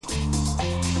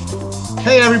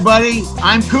Hey, everybody,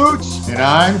 I'm Coots. And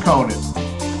I'm Conan.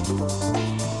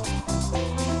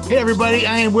 Hey, everybody,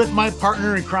 I am with my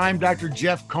partner in crime, Dr.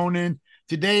 Jeff Conan.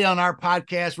 Today on our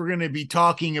podcast, we're going to be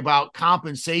talking about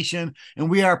compensation,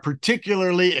 and we are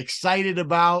particularly excited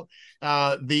about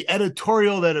the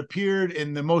editorial that appeared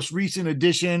in the most recent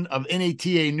edition of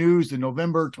NATA News, the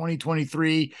November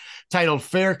 2023, titled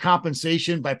Fair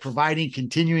Compensation by Providing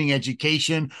Continuing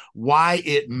Education, Why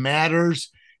It Matters.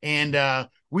 And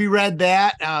we read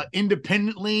that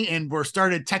independently, and we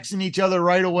started texting each other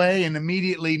right away and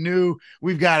immediately knew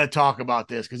we've got to talk about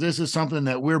this because this is something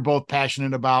that we're both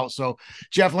passionate about. So,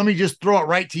 Jeff, let me just throw it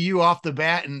right to you off the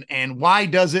bat. And why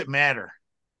does it matter?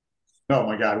 Oh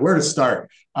my God, where to start?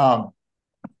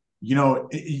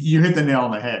 You hit the nail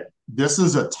on the head. This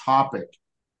is a topic,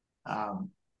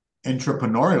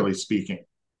 entrepreneurially speaking,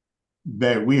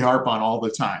 that we harp on all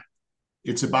the time.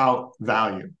 It's about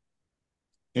value.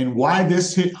 And why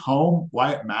this hit home,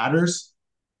 why it matters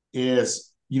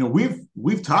is,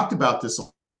 we've talked about this a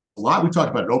lot. We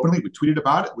talked about it openly. We tweeted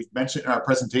about it. We've mentioned it in our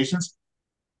presentations.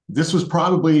 This was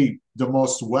probably the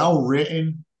most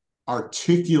well-written,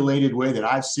 articulated way that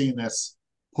I've seen this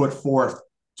put forth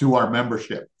to our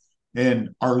membership and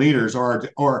our leaders, or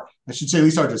I should say, at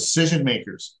least our decision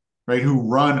makers, right,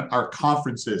 who run our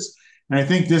conferences. And I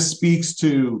think this speaks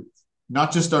to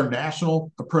not just our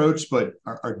national approach, but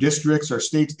our districts, our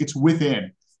states. It's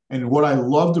within. And what I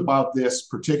loved about this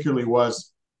particularly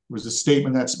was a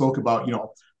statement that spoke about,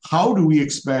 how do we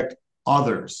expect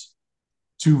others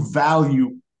to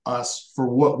value us for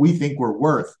what we think we're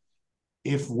worth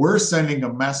if we're sending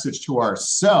a message to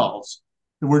ourselves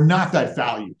that we're not that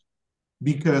valued,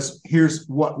 because here's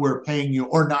what we're paying you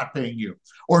or not paying you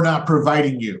or not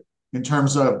providing you in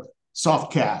terms of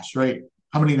soft cash, right?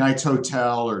 How many nights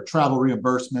hotel or travel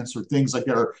reimbursements or things like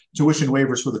that, or tuition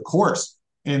waivers for the course.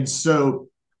 And so,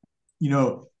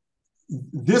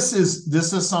 this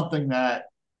is something that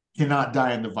cannot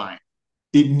die in the vine.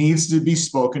 It needs to be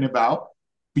spoken about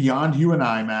beyond you and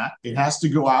I, Matt. It has to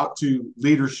go out to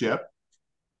leadership,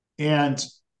 and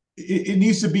it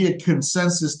needs to be a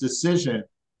consensus decision.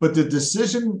 But the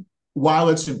decision, while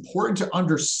it's important to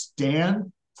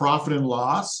understand profit and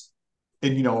loss,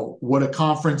 and what a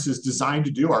conference is designed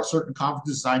to do, our certain conference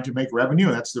is designed to make revenue.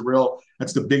 And that's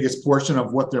the biggest portion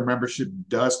of what their membership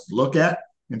does look at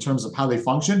in terms of how they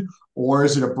function. Or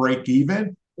is it a break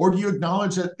even? Or do you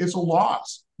acknowledge that it's a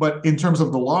loss? But in terms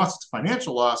of the loss, it's a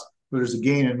financial loss, but there's a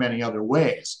gain in many other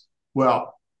ways.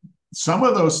 Well, some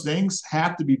of those things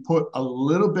have to be put a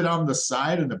little bit on the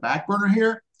side in the back burner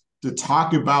here to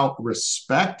talk about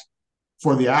respect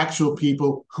for the actual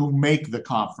people who make the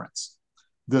conference.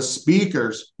 The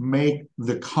speakers make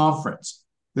the conference.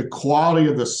 The quality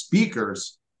of the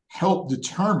speakers help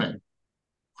determine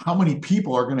how many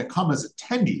people are going to come as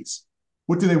attendees.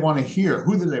 What do they want to hear?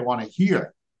 Who do they want to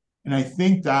hear? And I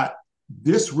think that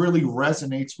this really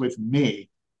resonates with me.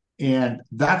 And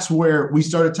that's where we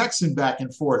started texting back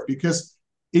and forth, because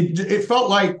it felt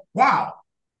like, wow,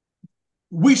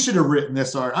 we should have written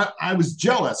this. Or I was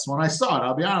jealous when I saw it.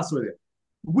 I'll be honest with you.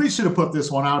 We should have put this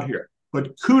one out here.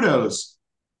 But kudos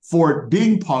for it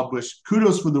being published.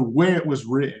 Kudos for the way it was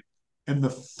written and the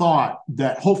thought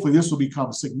that hopefully this will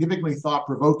become significantly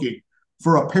thought-provoking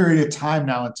for a period of time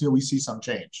now until we see some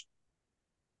change.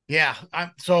 Yeah.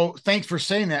 So thanks for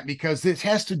saying that, because this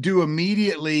has to do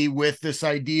immediately with this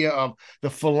idea of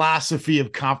the philosophy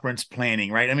of conference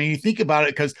planning, right? I mean, you think about it,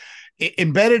 because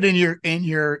embedded in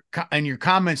your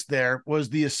comments there was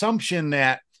the assumption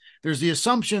that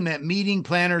meeting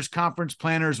planners, conference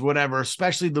planners, whatever,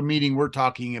 especially the meeting we're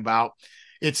talking about,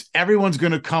 it's everyone's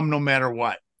going to come no matter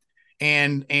what.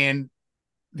 And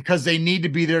because they need to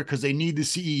be there, because they need the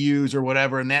CEUs or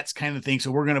whatever, and that's kind of thing.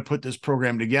 So we're going to put this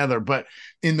program together. But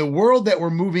in the world that we're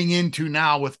moving into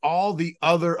now, with all the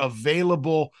other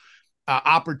available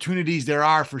opportunities there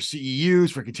are for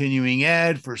CEUs, for continuing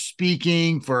ed, for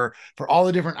speaking, for all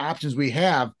the different options we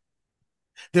have,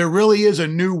 there really is a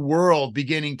new world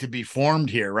beginning to be formed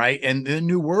here, right? And the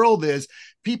new world is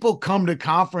people come to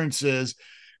conferences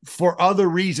for other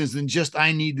reasons than just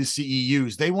I need the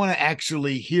CEUs. They want to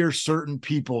actually hear certain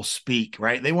people speak,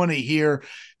 right? They want to hear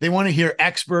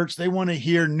experts. They want to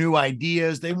hear new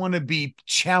ideas. They want to be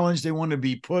challenged. They want to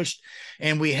be pushed.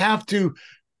 And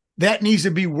that needs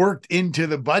to be worked into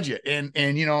the budget. And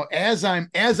as I'm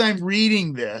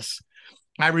reading this,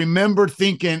 I remember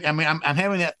thinking, I mean, I'm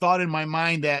having that thought in my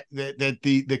mind that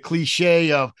the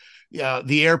cliche of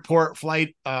the airport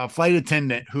flight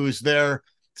attendant who's there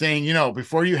saying,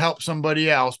 before you help somebody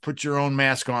else, put your own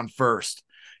mask on first,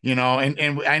 and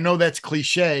I know that's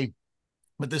cliche,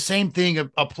 But the same thing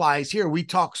applies here. We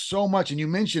talk so much, and you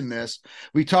mentioned this,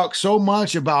 we talk so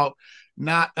much about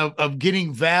not of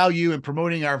getting value and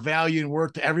promoting our value and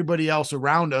work to everybody else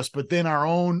around us, but then our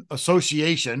own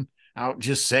association, I'll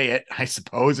just say it, I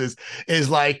suppose, is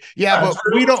like, yeah, but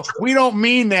we don't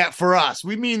mean that for us.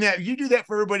 We mean that you do that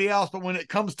for everybody else, but when it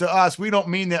comes to us, we don't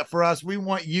mean that for us. We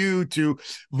want you to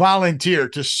volunteer,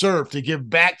 to serve, to give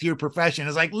back to your profession.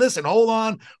 It's like, listen, hold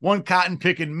on one cotton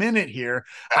picking minute here.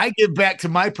 I give back to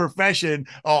my profession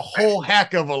a whole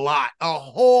heck of a lot,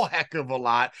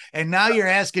 and now you're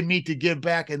asking me to give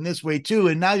back in this way too,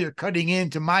 and now you're cutting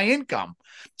into my income,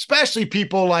 especially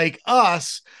people like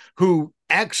us who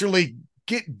actually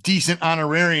get decent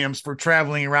honorariums for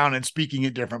traveling around and speaking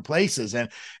at different places.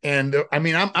 And I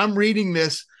mean, I'm reading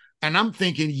this and I'm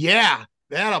thinking, yeah,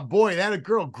 that a boy, that a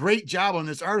girl, great job on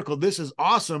this article. This is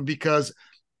awesome, because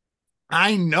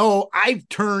I know I've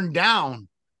turned down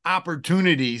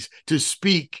opportunities to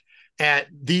speak at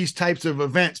these types of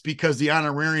events because the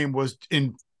honorarium was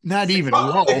in not even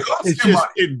low. It's just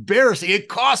embarrassing. It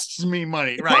costs me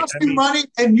money. It costs you money,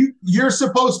 and you're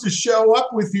supposed to show up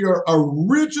with your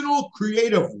original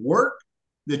creative work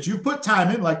that you put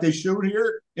time in, like they showed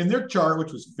here in their chart,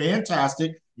 which was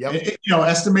fantastic. Yep.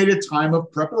 Estimated time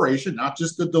of preparation, not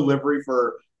just the delivery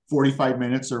for 45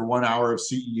 minutes or 1 hour of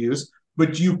CEUs,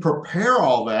 but you prepare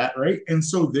all that, right? And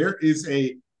so there is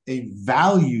a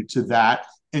value to that.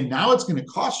 And now it's going to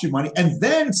cost you money. And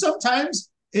then sometimes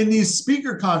in these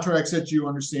speaker contracts that you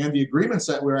understand, the agreements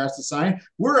that we're asked to sign,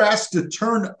 we're asked to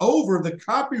turn over the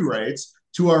copyrights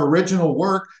to our original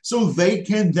work so they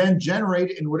can then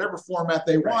generate it in whatever format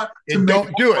they want. And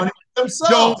don't do it.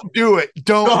 Don't do it.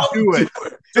 Don't do it.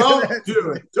 Don't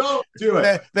do it. Don't do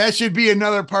it. That should be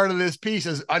another part of this piece.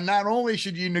 Is not only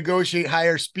should you negotiate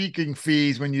higher speaking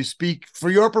fees when you speak for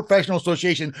your professional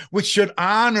association, which should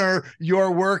honor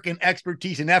your work and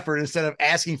expertise and effort instead of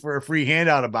asking for a free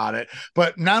handout about it,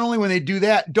 but not only when they do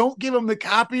that, don't give them the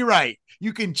copyright.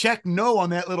 You can check no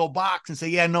on that little box and say,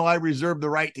 yeah, no, I reserve the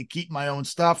right to keep my own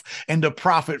stuff and to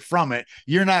profit from it.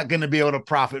 You're not going to be able to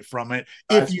profit from it.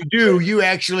 If you do, you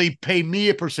actually pay me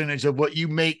a percentage of what you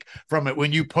make from it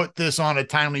when you put this on a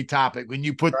timely topic, when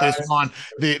you put this on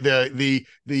the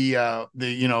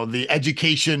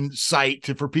education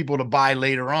site for people to buy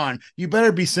later on. You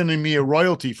better be sending me a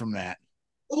royalty from that.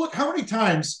 Well, look, how many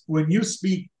times when you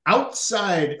speak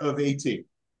outside of AT,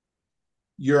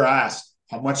 you're asked,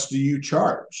 how much do you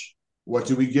charge? What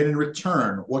do we get in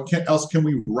return? What else can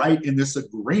we write in this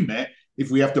agreement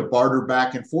if we have to barter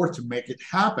back and forth to make it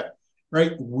happen,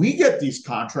 right? We get these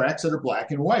contracts that are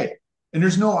black and white, and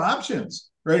there's no options,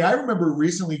 right? I remember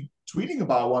recently tweeting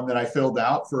about one that I filled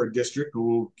out for a district who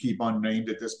will keep unnamed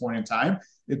at this point in time.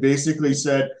 It basically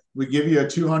said, we give you a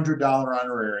 $200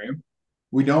 honorarium.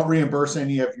 We don't reimburse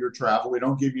any of your travel. We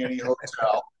don't give you any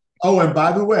hotel. Oh, and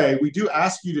by the way, we do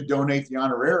ask you to donate the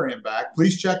honorarium back.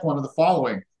 Please check one of the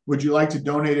following. Would you like to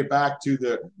donate it back to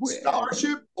the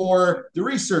scholarship or the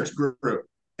research group?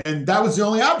 And that was the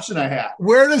only option I had.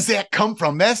 Where does that come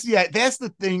from? That's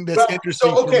the thing that's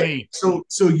interesting for me. So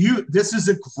this is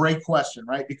a great question,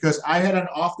 right? Because I had an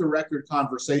off the record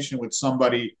conversation with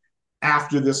somebody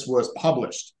after this was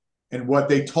published. And what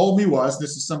they told me was,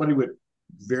 this is somebody with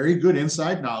very good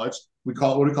inside knowledge. We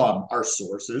call them? Our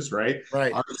sources, right?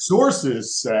 Right. Our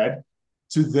sources said,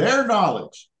 to their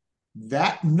knowledge,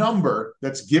 that number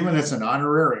that's given as an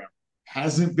honorarium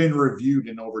hasn't been reviewed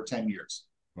in over 10 years.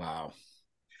 Wow.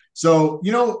 So,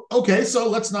 okay, so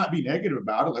let's not be negative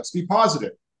about it. Let's be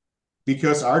positive,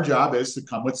 because our job is to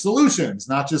come with solutions,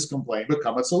 not just complain, but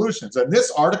come with solutions. And this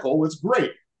article was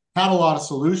great, had a lot of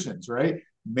solutions, right?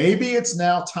 Maybe it's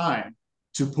now time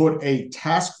to put a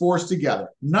task force together,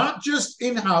 not just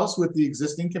in-house with the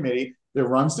existing committee that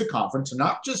runs the conference,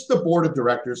 not just the board of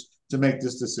directors to make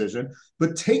this decision,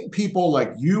 but take people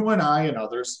like you and I and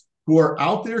others who are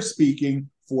out there speaking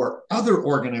for other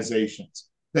organizations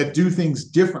that do things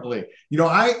differently.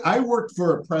 I worked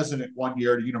for a president one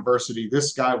year at a university.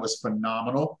 This guy was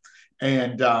phenomenal.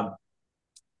 And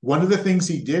one of the things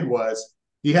he did was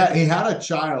he had a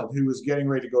child who was getting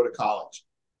ready to go to college.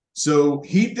 So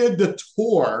he did the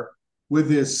tour with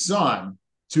his son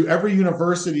to every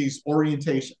university's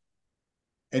orientation.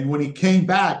 And when he came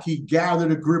back, he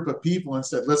gathered a group of people and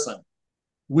said, listen,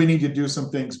 we need to do some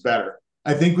things better.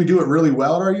 I think we do it really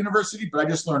well at our university, but I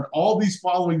just learned all these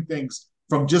following things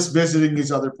from just visiting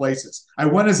these other places. I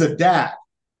went as a dad,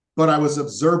 but I was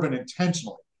observant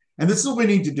intentionally. And this is what we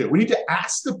need to do. We need to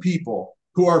ask the people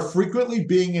who are frequently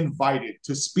being invited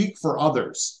to speak for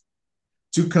others,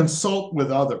 to consult with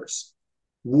others.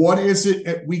 What is it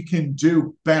that we can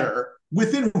do better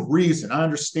within reason? I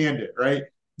understand it, right?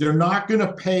 They're not going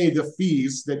to pay the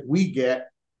fees that we get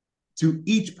to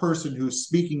each person who's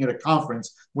speaking at a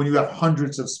conference when you have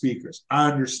hundreds of speakers. I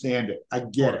understand it. I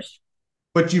get it.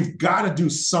 But you've got to do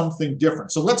something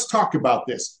different. So let's talk about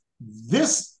this.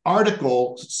 This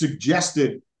article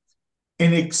suggested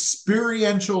an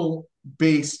experiential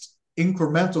based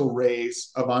incremental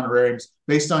raise of honorariums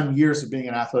based on years of being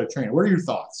an athletic trainer. What are your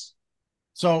thoughts?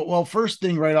 So, well, first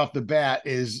thing right off the bat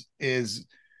is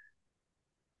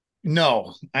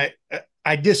no,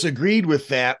 I disagreed with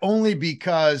that only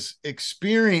because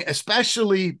experience,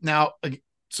 especially now.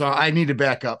 So I need to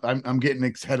back up. I'm getting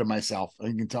ahead of myself.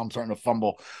 You can tell I'm starting to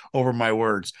fumble over my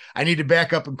words. I need to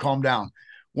back up and calm down.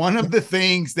 One of the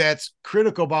things that's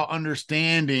critical about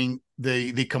understanding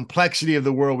the complexity of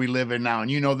the world we live in now,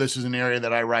 and this is an area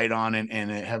that I write on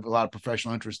and have a lot of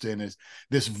professional interest in, is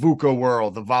this VUCA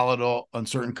world, the volatile,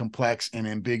 uncertain, complex, and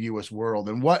ambiguous world.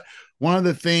 And one of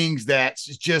the things that's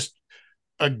just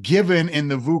a given in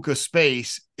the VUCA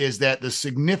space is that the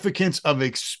significance of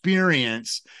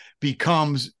experience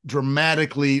becomes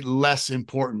dramatically less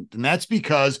important. And that's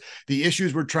because the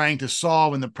issues we're trying to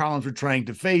solve and the problems we're trying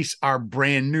to face are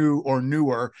brand new or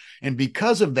newer. And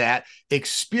because of that,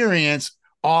 experience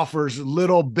offers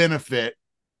little benefit.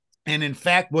 And in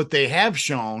fact, what they have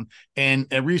shown, and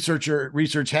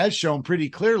research has shown pretty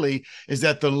clearly, is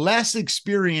that the less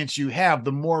experience you have,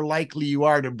 the more likely you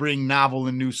are to bring novel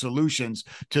and new solutions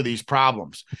to these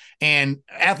problems. And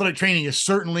athletic training is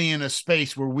certainly in a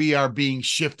space where we are being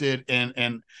shifted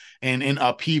and in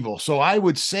upheaval. So I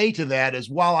would say to that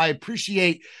is, while I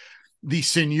appreciate the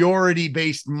seniority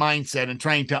based mindset and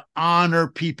trying to honor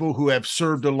people who have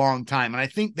served a long time, and I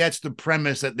think that's the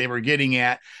premise that they were getting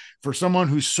at. For someone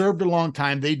who served a long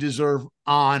time, they deserve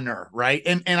honor, right?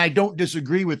 And I don't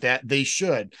disagree with that. They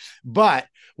should. But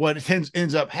what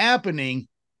ends up happening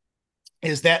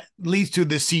is that leads to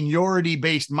the seniority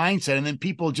based mindset. And then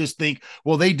people just think,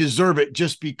 well, they deserve it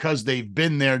just because they've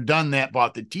been there, done that,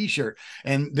 bought the t-shirt.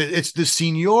 And it's the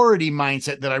seniority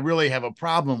mindset that I really have a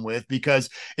problem with, because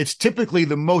it's typically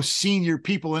the most senior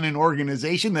people in an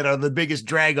organization that are the biggest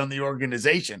drag on the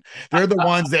organization. They're the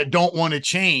ones that don't want to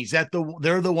change. They're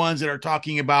the ones that are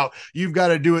talking about, you've got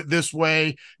to do it this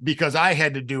way because I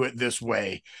had to do it this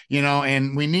way,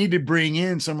 and we need to bring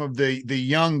in some of the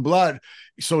young blood,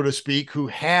 so to speak, who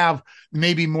have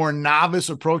maybe more novice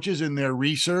approaches in their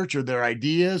research or their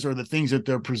ideas or the things that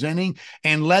they're presenting,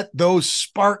 and let those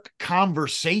spark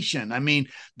conversation. I mean,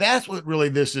 that's what really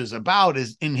this is about,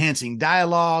 is enhancing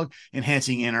dialogue,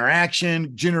 enhancing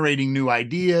interaction, generating new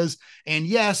ideas. And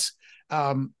yes,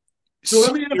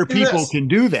 senior people can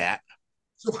do that.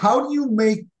 So how do you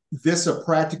make this a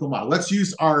practical model? Let's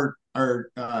use our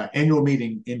annual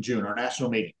meeting in June, our national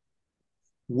meeting.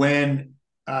 When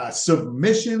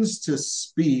submissions to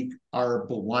speak are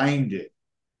blinded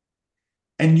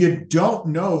and you don't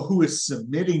know who is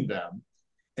submitting them,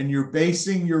 and you're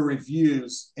basing your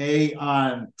reviews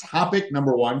on topic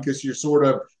number one, because you're sort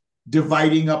of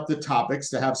dividing up the topics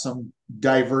to have some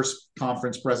diverse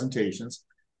conference presentations,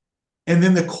 and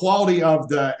then the quality of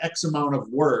the X amount of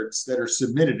words that are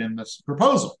submitted in this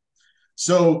proposal.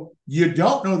 So you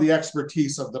don't know the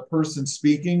expertise of the person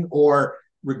speaking, or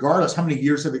regardless how many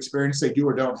years of experience they do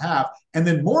or don't have. And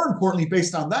then more importantly,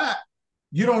 based on that,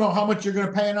 you don't know how much you're going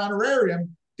to pay an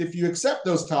honorarium if you accept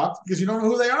those talks, because you don't know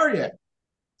who they are yet.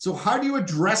 So how do you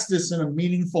address this in a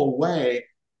meaningful way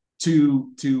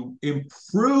to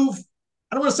improve,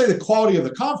 I don't want to say the quality of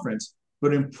the conference,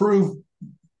 but improve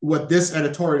what this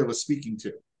editorial is speaking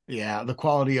to? Yeah, the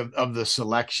quality of the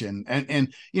selection.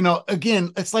 And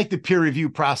again, it's like the peer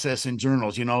review process in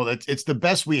journals. It's the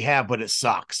best we have, but it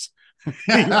sucks.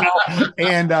 And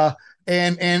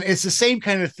it's the same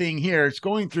kind of thing here. It's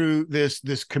going through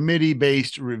this committee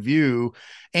based review,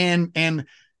 and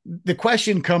the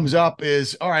question comes up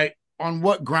is, all right, on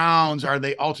what grounds are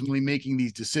they ultimately making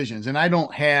these decisions? And I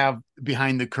don't have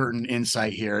behind the curtain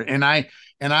insight here. And I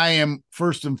am,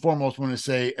 first and foremost, want to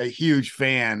say, a huge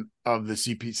fan of the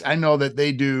CPC. I know that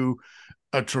they do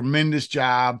a tremendous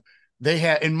job. They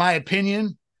have, in my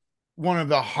opinion, one of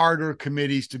the harder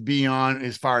committees to be on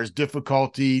as far as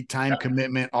difficulty, time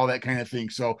commitment, all that kind of thing.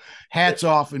 So hats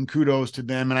off and kudos to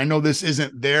them. And I know this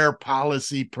isn't their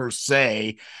policy per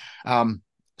se.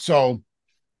 So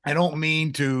I don't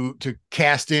mean to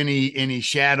cast any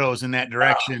shadows in that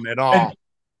direction at all.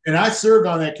 And I served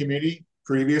on that committee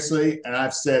previously, and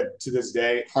I've said to this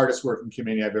day, hardest working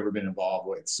committee I've ever been involved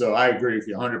with. So I agree with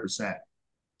you 100%.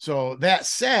 So that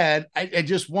said, I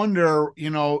just wonder,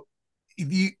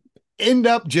 end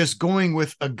up just going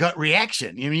with a gut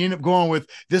reaction. You end up going with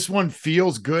this one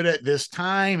feels good at this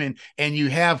time. And you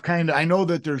have I know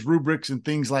that there's rubrics and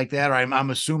things like that, or I'm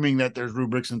assuming that there's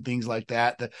rubrics and things like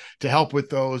that to help with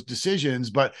those decisions,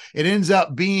 but it ends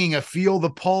up being a feel the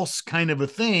pulse kind of a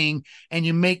thing. And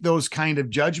you make those kind of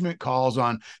judgment calls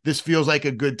on this feels like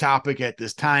a good topic at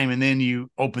this time. And then you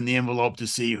open the envelope to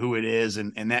see who it is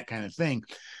and that kind of thing.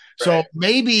 So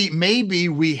Right. maybe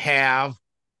we have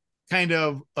kind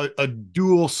of a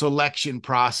dual selection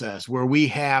process where we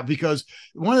have, because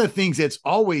one of the things that's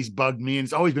always bugged me and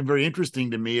it's always been very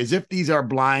interesting to me is if these are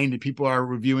blind and people are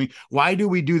reviewing, why do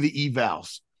we do the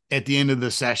evals at the end of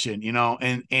the session,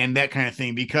 and that kind of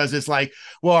thing? Because it's like,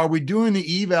 well, are we doing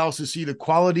the evals to see the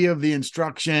quality of the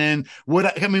instruction? One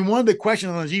of the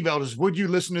questions on those evals is, would you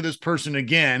listen to this person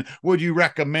again? Would you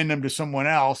recommend them to someone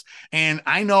else? And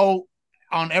I know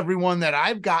on everyone that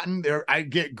I've gotten there, I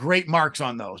get great marks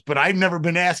on those, but I've never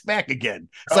been asked back again.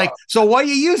 It's like, so what are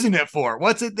you using it for?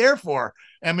 What's it there for?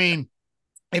 I mean,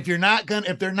 if they're not going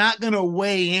to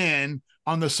weigh in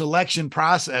on the selection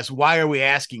process, why are we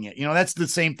asking it? That's the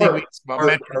same thing about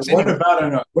metrics. What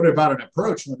about an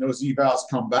approach when those evals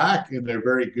come back and they're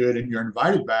very good and you're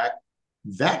invited back?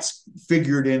 That's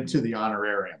figured into the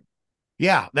honorarium.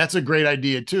 Yeah, that's a great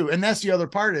idea too. And that's the other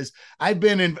part is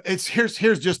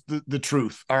here's just the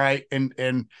truth. All right.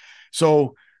 And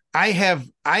so I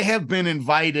have been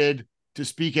invited to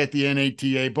speak at the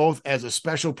NATA, both as a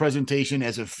special presentation,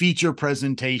 as a feature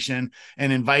presentation,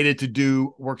 and invited to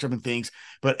do workshop and things.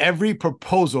 But every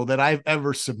proposal that I've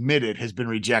ever submitted has been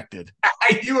rejected.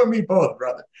 You and me both,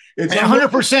 brother. It's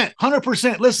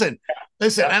 100%. Listen.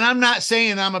 And I'm not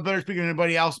saying I'm a better speaker than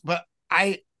anybody else, but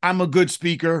I'm a good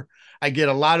speaker. I get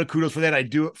a lot of kudos for that. I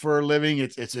do it for a living.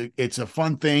 It's a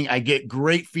fun thing. I get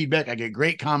great feedback. I get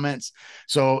great comments.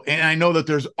 So, and I know that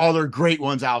there's other great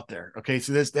ones out there. Okay.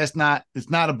 So it's not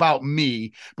about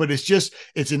me, but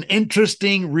it's an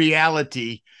interesting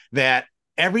reality that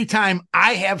every time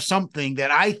I have something that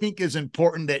I think is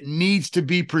important that needs to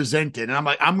be presented, and I'm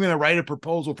like, I'm going to write a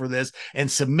proposal for this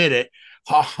and submit it.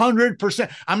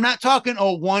 100%. I'm not talking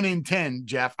 1 in 10,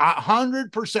 Jeff.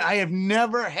 100%. I have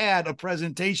never had a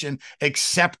presentation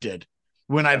accepted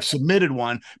when I've submitted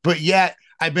one, but yet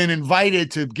I've been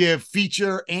invited to give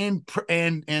feature and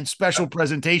special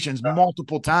presentations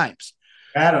multiple times.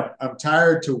 Adam, I'm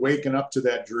tired to waking up to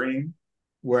that dream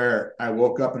where I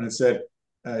woke up and it said,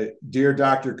 "Dear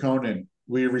Dr. Conan,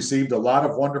 we received a lot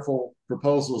of wonderful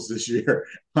proposals this year.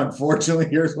 Unfortunately,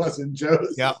 yours wasn't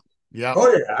chosen." Yeah. Yeah.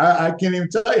 Oh yeah, I can't even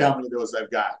tell you how many of those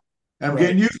I've got. I'm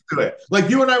getting used to it. Like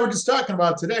you and I were just talking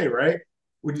about today, right?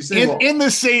 Would you say in the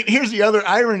same? Here's the other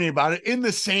irony about it. In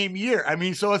the same year, I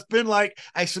mean, so it's been like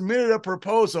I submitted a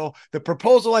proposal. The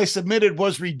proposal I submitted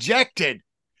was rejected,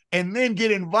 and then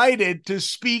get invited to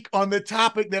speak on the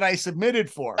topic that I submitted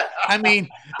for. I mean,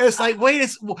 it's like,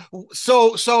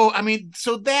 so I mean,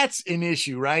 so that's an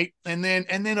issue, right? And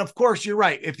then of course you're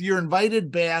right. If you're invited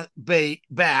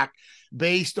back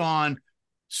based on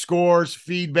scores,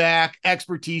 feedback,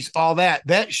 expertise, all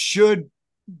that should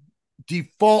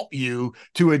default you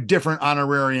to a different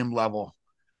honorarium level,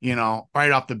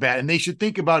 right off the bat. And they should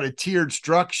think about a tiered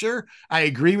structure. I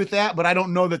agree with that, but I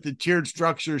don't know that the tiered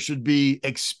structure should be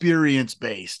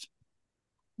experience-based.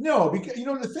 No, because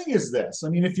the thing is this. I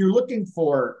mean, if you're looking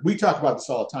for, we talk about this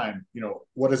all the time,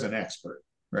 what is an expert,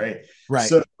 right?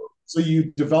 Right. So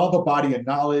you develop a body of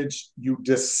knowledge, you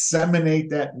disseminate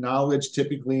that knowledge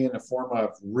typically in the form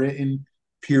of written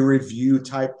peer review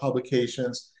type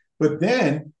publications, but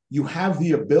then you have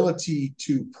the ability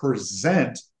to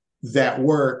present that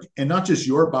work, and not just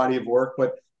your body of work,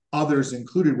 but others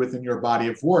included within your body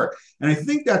of work. And I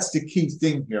think that's the key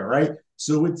thing here, right?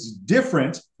 So it's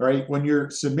different, right? When you're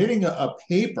submitting a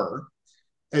paper,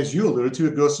 as you alluded to,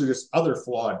 it goes through this other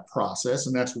flawed process,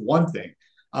 and that's one thing.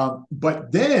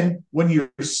 But then when you're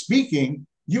speaking,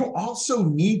 you also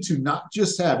need to not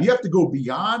just you have to go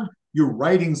beyond your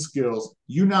writing skills.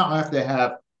 You now have to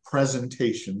have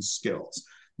presentation skills.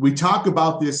 We talk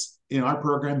about this in our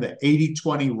program, the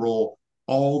 80-20 rule,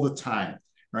 all the time,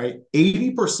 right?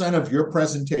 80% of your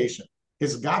presentation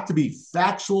has got to be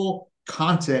factual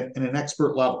content in an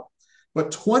expert level,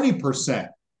 but 20%,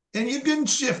 and you can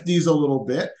shift these a little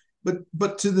bit,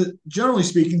 but generally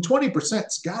speaking,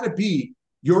 20%'s got to be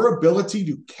your ability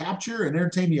to capture and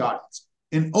entertain the audience,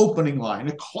 an opening line,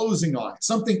 a closing line,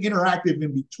 something interactive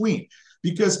in between.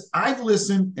 Because I've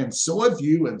listened, and so have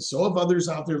you, and so have others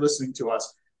out there listening to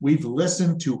us. We've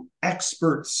listened to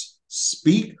experts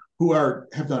speak who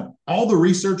have done all the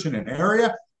research in an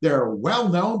area. They're well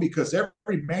known because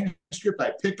every manuscript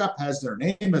I pick up has their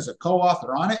name as a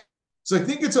co-author on it. So I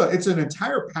think it's an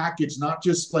entire package, not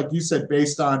just like you said,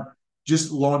 based on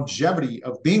just longevity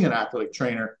of being an athletic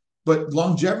trainer, but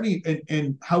longevity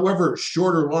and however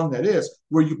short or long that is,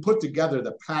 where you put together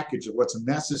the package of what's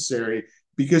necessary,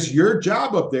 because your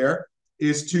job up there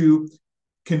is to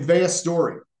convey a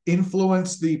story,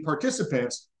 influence the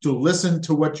participants to listen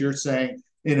to what you're saying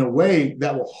in a way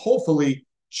that will hopefully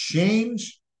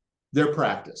change their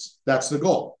practice. That's the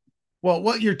goal. Well,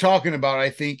 what you're talking about,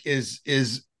 I think, is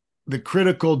the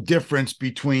critical difference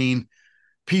between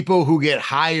people who get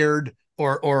hired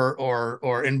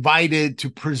or invited to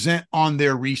present on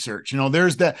their research.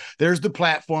 There's the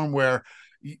platform where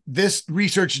this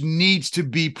research needs to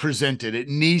be presented. It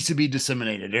needs to be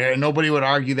disseminated. And nobody would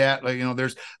argue that.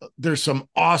 There's some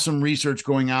awesome research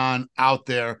going on out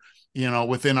there,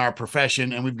 within our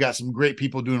profession, and we've got some great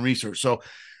people doing research. So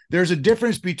there's a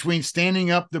difference between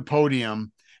standing up the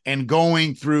podium and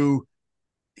going through,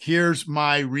 here's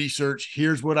my research,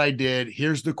 here's what I did,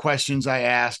 here's the questions I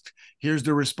asked, here's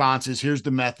the responses, here's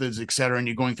the methods, et cetera, and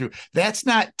you're going through. That's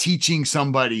not teaching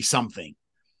somebody something.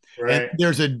 Right. And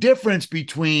there's a difference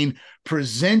between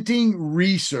presenting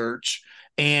research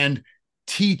and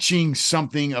teaching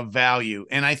something of value.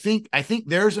 And I think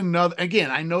there's another, again,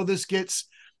 I know this gets,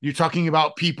 you're talking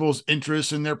about people's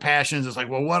interests and their passions. It's like,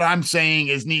 well, what I'm saying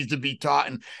needs to be taught.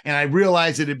 And I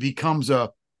realize that it becomes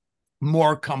a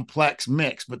more complex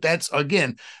mix, but that's,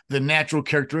 again, the natural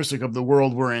characteristic of the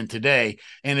world we're in today.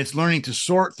 And it's learning to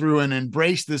sort through and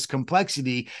embrace this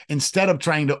complexity instead of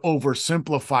trying to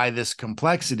oversimplify this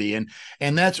complexity. And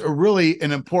that's a really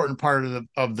an important part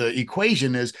of the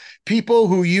equation, is people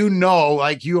who,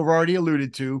 like you have already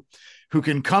alluded to, who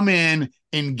can come in,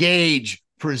 engage,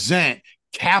 present,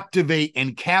 captivate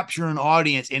and capture an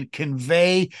audience and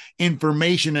convey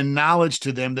information and knowledge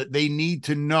to them that they need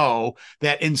to know,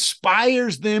 that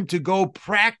inspires them to go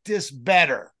practice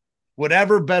better,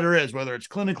 whatever better is, whether it's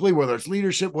clinically, whether it's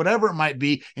leadership, whatever it might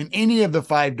be in any of the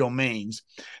 5 domains.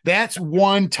 That's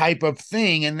one type of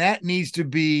thing. And that needs to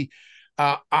be,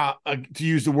 to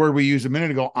use the word we used a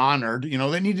minute ago, honored.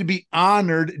 They need to be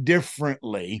honored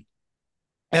differently,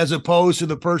 as opposed to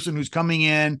the person who's coming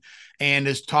in and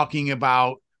is talking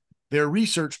about their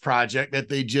research project that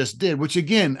they just did, which,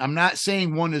 again, I'm not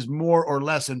saying one is more or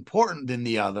less important than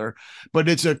the other, but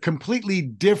it's a completely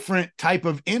different type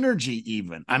of energy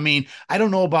even. I mean, I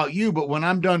don't know about you, but when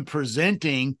I'm done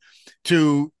presenting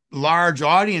to large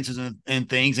audiences and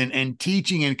things and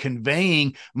teaching and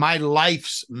conveying my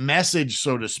life's message,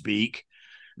 so to speak,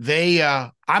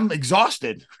 I'm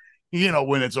exhausted.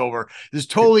 When it's over. It's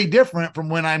totally different from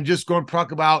when I'm just going to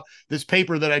talk about this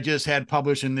paper that I just had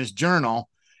published in this journal.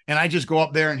 And I just go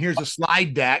up there and here's a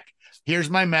slide deck. Here's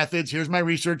my methods. Here's my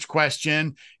research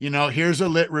question. Here's a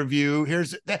lit review.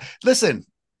 Here's that. Listen,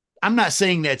 I'm not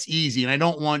saying that's easy, and I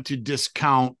don't want to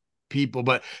discount people,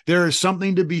 but there is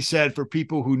something to be said for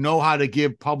people who know how to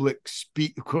give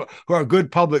who are good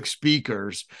public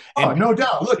speakers. And no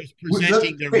doubt. Look,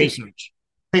 presenting their research.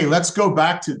 Hey, let's go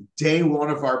back to day one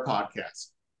of our podcast.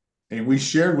 And we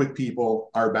shared with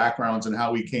people our backgrounds and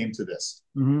how we came to this.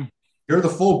 Mm-hmm. You're the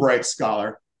Fulbright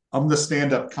scholar. I'm the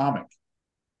stand-up comic.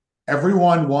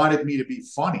 Everyone wanted me to be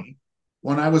funny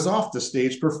when I was off the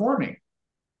stage performing.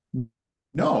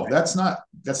 No, that's not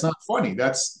funny.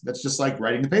 That's just like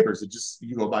writing the papers.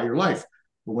 You go by your life.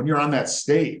 But when you're on that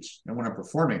stage and when I'm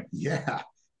performing, yeah,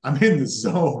 I'm in the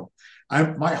zone.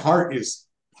 My heart is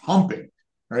pumping.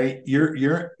 Right?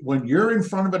 When you're in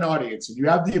front of an audience and you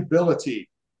have the ability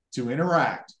to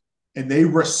interact and they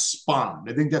respond.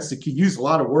 I think that's the key. Use a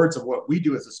lot of words of what we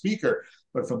do as a speaker,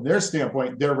 but from their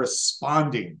standpoint, they're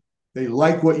responding. They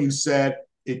like what you said.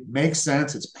 It makes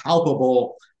sense. It's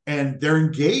palpable, and they're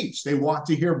engaged. They want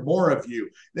to hear more of you.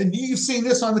 Then you've seen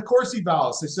this on the course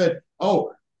evals. They said,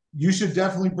 "Oh, you should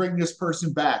definitely bring this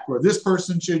person back," or "This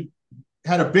person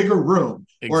had a bigger room,"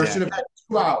 or should have had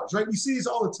 2 hours. Right? You see these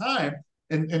all the time.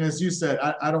 And as you said,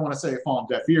 I don't want to say fall on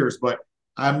deaf ears, but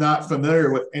I'm not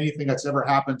familiar with anything that's ever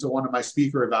happened to one of my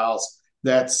speaker evals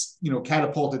that's,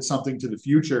 catapulted something to the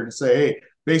future to say, hey,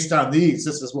 based on these,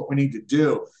 this is what we need to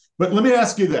do. But let me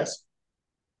ask you this.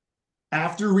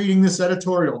 After reading this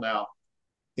editorial now,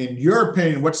 in your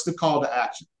opinion, what's the call to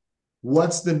action?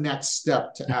 What's the next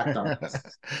step to act on this?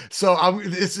 So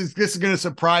this is going to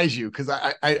surprise you, because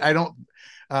I don't.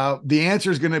 The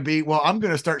answer is going to be, well, I'm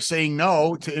going to start saying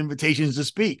no to invitations to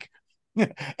speak. I'm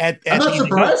not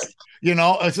surprised.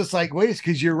 It's just like, wait,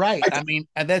 because you're right. I mean,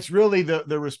 and that's really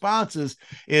the response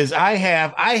is I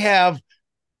have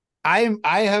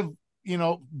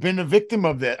been a victim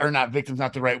of that, or not victim's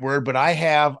not the right word, but I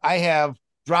have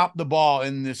dropped the ball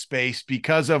in this space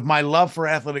because of my love for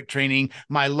athletic training,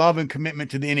 my love and commitment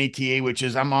to the NATA, which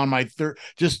is I'm on my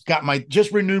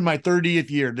just renewed my 30th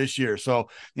year this year. So,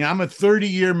 I'm a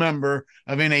 30-year member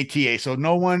of NATA. So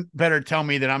no one better tell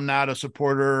me that I'm not a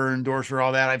supporter or endorser,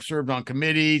 all that. I've served on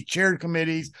committees, chaired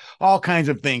committees, all kinds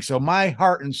of things. So my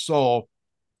heart and soul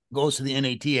goes to the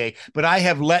NATA, but I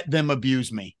have let them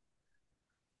abuse me.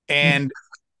 And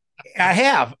I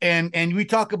have, and we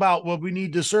talk about what we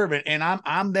need to serve it, and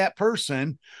I'm that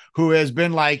person who has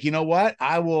been like, you know what,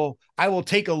 I will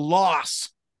take a loss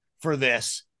for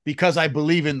this because I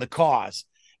believe in the cause.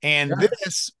 And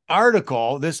this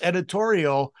article, this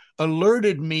editorial,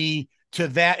 alerted me to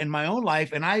that in my own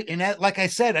life. And like I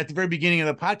said at the very beginning of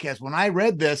the podcast, when I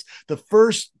read this, the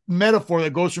first metaphor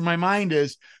that goes through my mind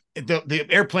is the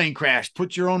airplane crash.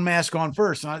 Put your own mask on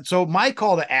first. So my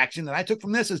call to action that I took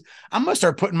from this is I'm going to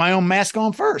start putting my own mask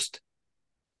on first,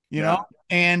 you know?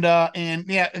 And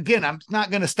yeah, again, I'm not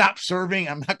going to stop serving.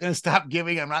 I'm not going to stop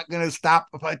giving. I'm not going to stop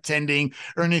attending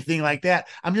or anything like that.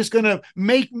 I'm just going to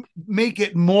make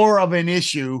it more of an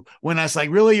issue when I was like,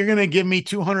 really, you're going to give me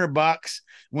 $200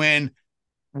 when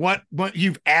what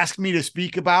you've asked me to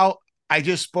speak about, I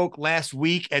just spoke last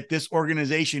week at this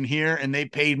organization here and they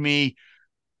paid me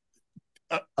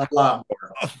a lot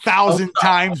more, 1,000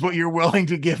 times what you're willing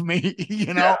to give me, I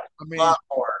mean, a lot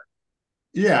more.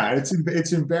 Yeah,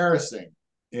 it's embarrassing.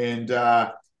 And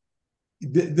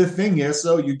the thing is,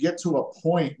 though, you get to a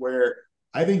point where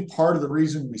I think part of the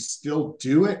reason we still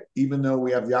do it, even though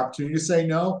we have the opportunity to say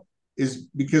no, is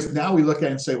because now we look at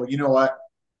it and say, well, you know what?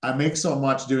 I make so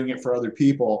much doing it for other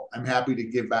people. I'm happy to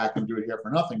give back and do it here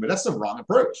for nothing. But that's the wrong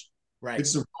approach. Right.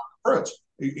 It's the wrong approach.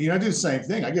 I do the same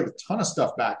thing. I give a ton of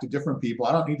stuff back to different people.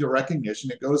 I don't need the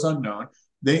recognition. It goes unknown.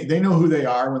 They know who they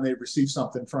are when they receive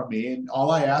something from me. And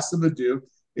all I ask them to do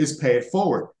is pay it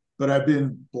forward. But I've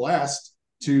been blessed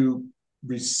to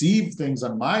receive things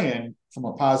on my end from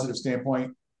a positive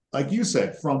standpoint, like you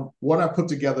said, from what I put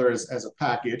together as a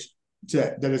package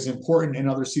that is important and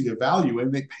others see the value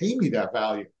and they pay me that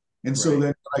value. And so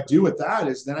then what I do with that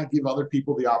is then I give other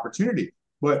people the opportunity.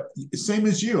 But same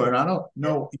as you, and I don't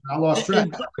know, I lost track.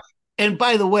 And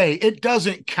by the way, it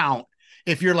doesn't count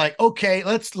if you're like, okay,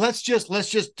 let's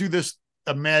just do this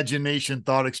imagination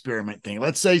thought experiment thing.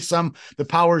 Let's say the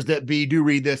powers that be do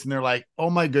read this and they're like,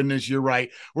 oh my goodness, you're right.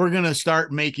 We're going to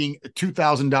start making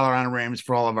 $2,000 honorariums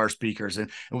for all of our speakers and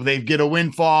they get a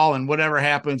windfall and whatever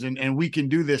happens. And we can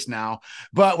do this now,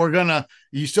 but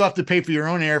you still have to pay for your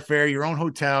own airfare, your own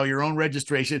hotel, your own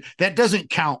registration. That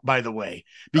doesn't count, by the way,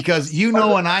 because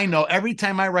and I know every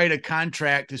time I write a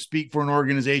contract to speak for an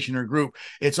organization or group,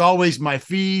 it's always my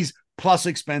fees plus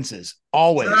expenses,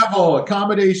 always. Travel,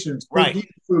 accommodations, right?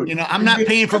 Food. I'm not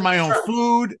paying for my own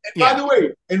food. By the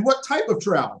way, and what type of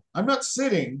travel? I'm not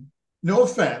sitting. No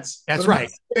offense. That's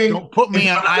right. Don't put me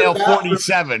on aisle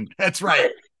 47. That's right.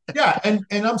 Yeah, and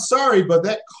I'm sorry, but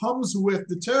that comes with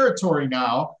the territory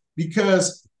now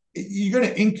because you're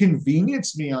going to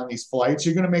inconvenience me on these flights.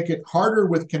 You're going to make it harder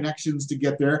with connections to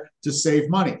get there to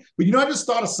save money. But I just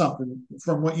thought of something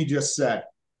from what you just said.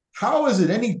 How is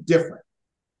it any different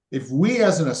if we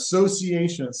as an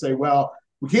association say, well,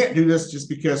 we can't do this just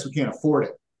because we can't afford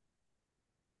it?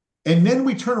 And then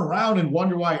we turn around and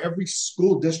wonder why every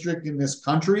school district in this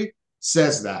country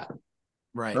says that.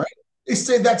 Right? They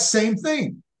say that same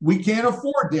thing. We can't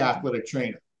afford the athletic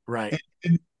trainer. Right.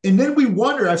 And then we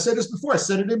wonder, I've said this before, I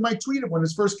said it in my tweet when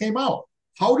this first came out.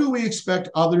 How do we expect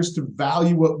others to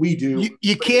value what we do?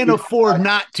 You can't afford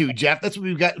not to, Jeff. That's what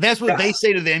we've got. That's what they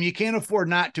say to them. You can't afford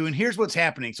not to. And here's what's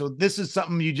happening. So this is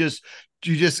something you just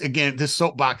again, this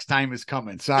soapbox time is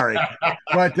coming. Sorry.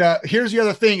 But here's the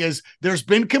other thing is there's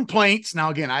been complaints. Now,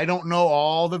 again, I don't know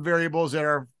all the variables that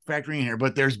are factoring in here,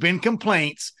 but there's been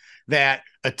complaints that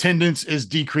attendance is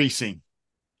decreasing.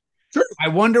 Sure. I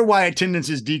wonder why attendance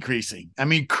is decreasing. I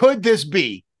mean, could this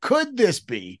be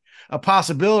a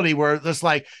possibility where it's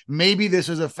like, maybe this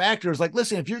is a factor? It's like,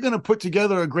 listen, if you're going to put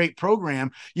together a great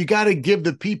program, you got to give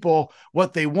the people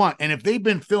what they want. And if they've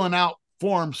been filling out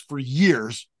forms for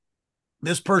years,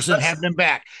 this person had them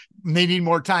back. They need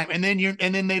more time. And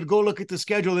then they'd go look at the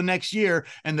schedule the next year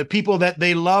and the people that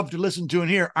they love to listen to and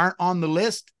hear aren't on the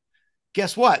list.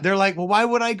 Guess what? They're like, well, why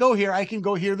would I go here? I can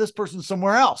go hear this person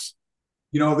somewhere else.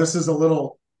 This is a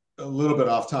little bit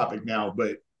off topic now,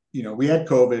 but we had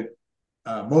COVID.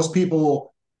 Most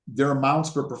people, their amounts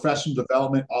for professional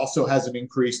development also hasn't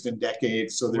increased in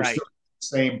decades. So they're still the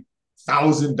same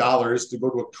 $1,000 to go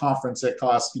to a conference that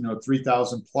costs,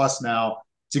 $3,000 plus now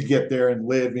to get there and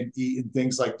live and eat and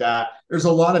things like that. There's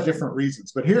a lot of different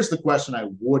reasons. But here's the question I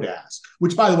would ask,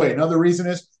 which, by the way, another reason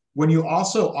is When you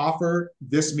also offer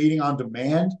this meeting on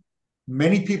demand,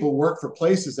 many people work for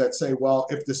places that say, well,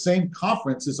 if the same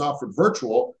conference is offered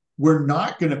virtual, we're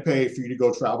not going to pay for you to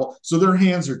go travel. So their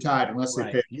hands are tied unless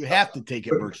they pay. You have to take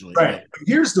it virtually. Right. But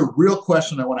here's the real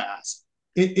question I want to ask.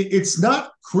 It's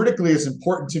not critically as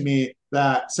important to me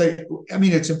that, say, I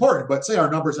mean, it's important, but say our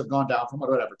numbers have gone down from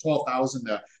whatever, 12,000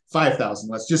 to 5,000,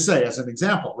 let's just say as an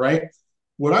example, right?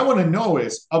 What I want to know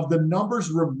is, of the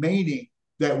numbers remaining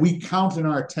that we count in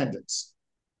our attendance,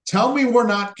 tell me we're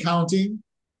not counting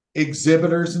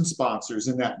exhibitors and sponsors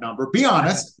in that number. Be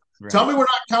honest. Right. Tell me we're not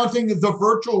counting the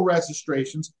virtual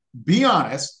registrations. Be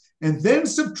honest. And then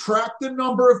subtract the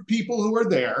number of people who are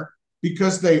there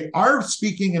because they are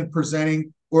speaking and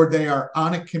presenting or they are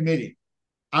on a committee.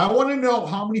 I want to know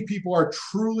how many people are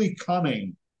truly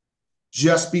coming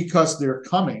just because they're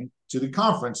coming to the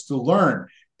conference to learn.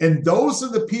 And those are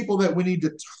the people that we need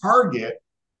to target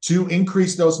to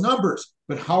increase those numbers.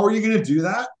 But how are you going to do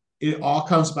that? It all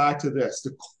comes back to this,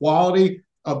 the quality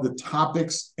of the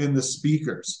topics and the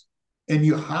speakers. And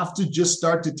you have to just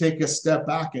start to take a step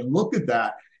back and look at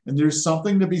that. And there's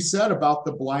something to be said about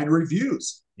the blind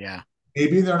reviews. Yeah.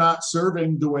 Maybe they're not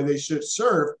serving the way they should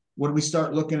serve when we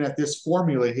start looking at this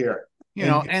formula here.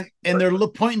 And they're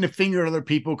pointing the finger at other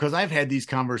people, because I've had these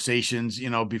conversations,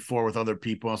 before with other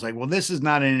people. It's like, well, this is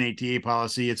not an NATA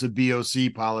policy. It's a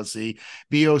BOC policy.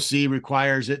 BOC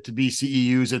requires it to be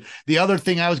CEUs. And the other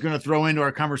thing I was going to throw into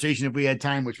our conversation, if we had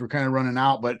time, which we're kind of running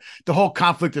out, but the whole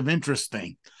conflict of interest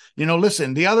thing.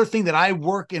 Listen, the other thing that I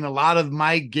work in a lot of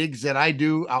my gigs that I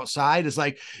do outside is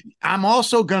like, I'm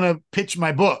also going to pitch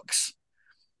my books,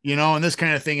 and this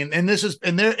kind of thing. And this is,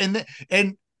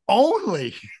 and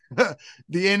only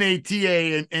the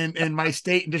NATA and my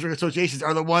state and district associations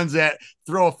are the ones that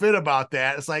throw a fit about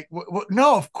that. It's like,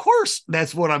 no, of course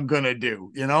that's what I'm going to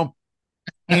do,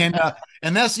 and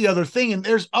that's the other thing. And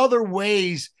there's other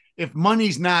ways. If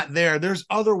money's not there, there's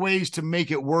other ways to make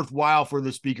it worthwhile for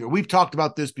the speaker. We've talked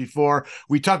about this before.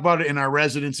 We talk about it in our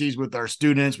residencies with our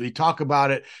students. We talk about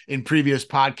it in previous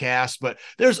podcasts, but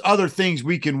there's other things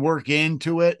we can work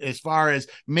into it as far as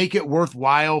make it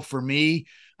worthwhile for me.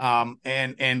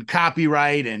 And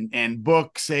copyright and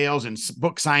book sales and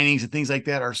book signings and things like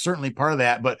that are certainly part of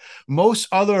that. But most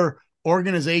other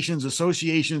organizations,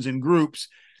 associations, and groups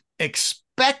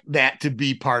expect that to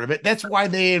be part of it. That's why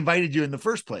they invited you in the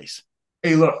first place.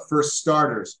 Hey, look, for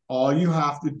starters, all you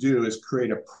have to do is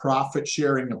create a profit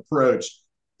sharing approach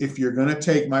if you're going to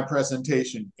take my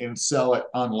presentation and sell it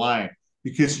online.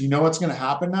 Because you know what's going to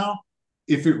happen now?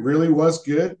 If it really was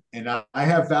good and I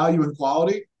have value and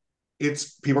quality,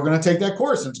 people are going to take that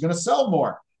course and it's going to sell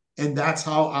more. And that's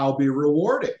how I'll be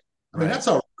rewarded. I mean, that's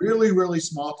a really, really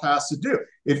small task to do.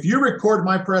 If you record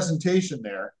my presentation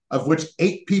there, of which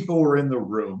 8 people were in the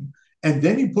room, and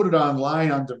then you put it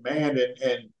online on demand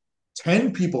and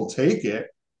 10 people take it,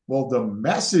 well, the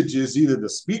message is either the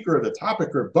speaker or the topic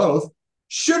or both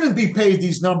shouldn't be paid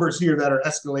these numbers here that are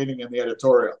escalating in the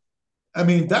editorial. I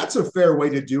mean, that's a fair way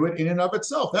to do it in and of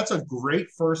itself. That's a great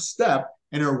first step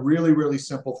and a really, really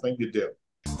simple thing to do.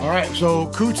 All right, so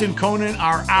Coots and Conan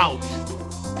are out.